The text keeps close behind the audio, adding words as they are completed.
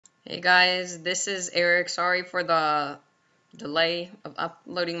Hey guys, this is Eric. Sorry for the delay of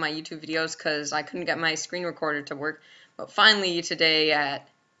uploading my YouTube videos because I couldn't get my screen recorder to work. But finally today at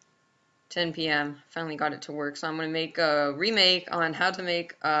 10 p.m. finally got it to work. So I'm going to make a remake on how to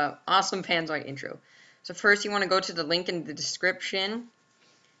make an awesome Panzoid intro. So first you want to go to the link in the description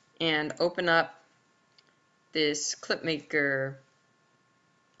and open up this clipmaker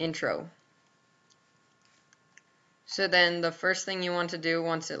intro. So then the first thing you want to do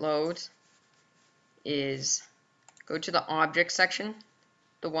once it loads is go to the object section,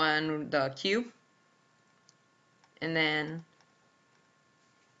 the cube, and then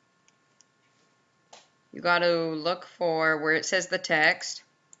you got to look for where it says the text.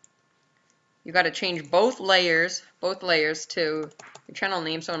 You got to change both layers to your channel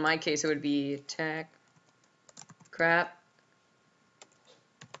name. So in my case it would be tech crap.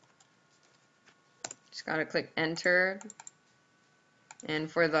 Just got to click enter. And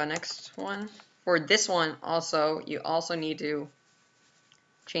for the next one, for this one also, you also need to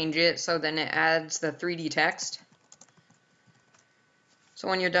change it so then it adds the 3D text. So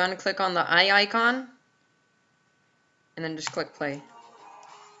when you're done, click on the eye icon and then just click play.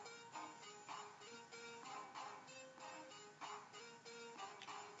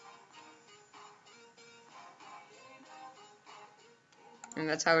 And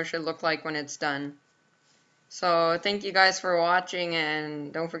that's how it should look like when it's done. So thank you guys for watching,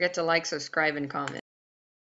 and don't forget to like, subscribe, and comment.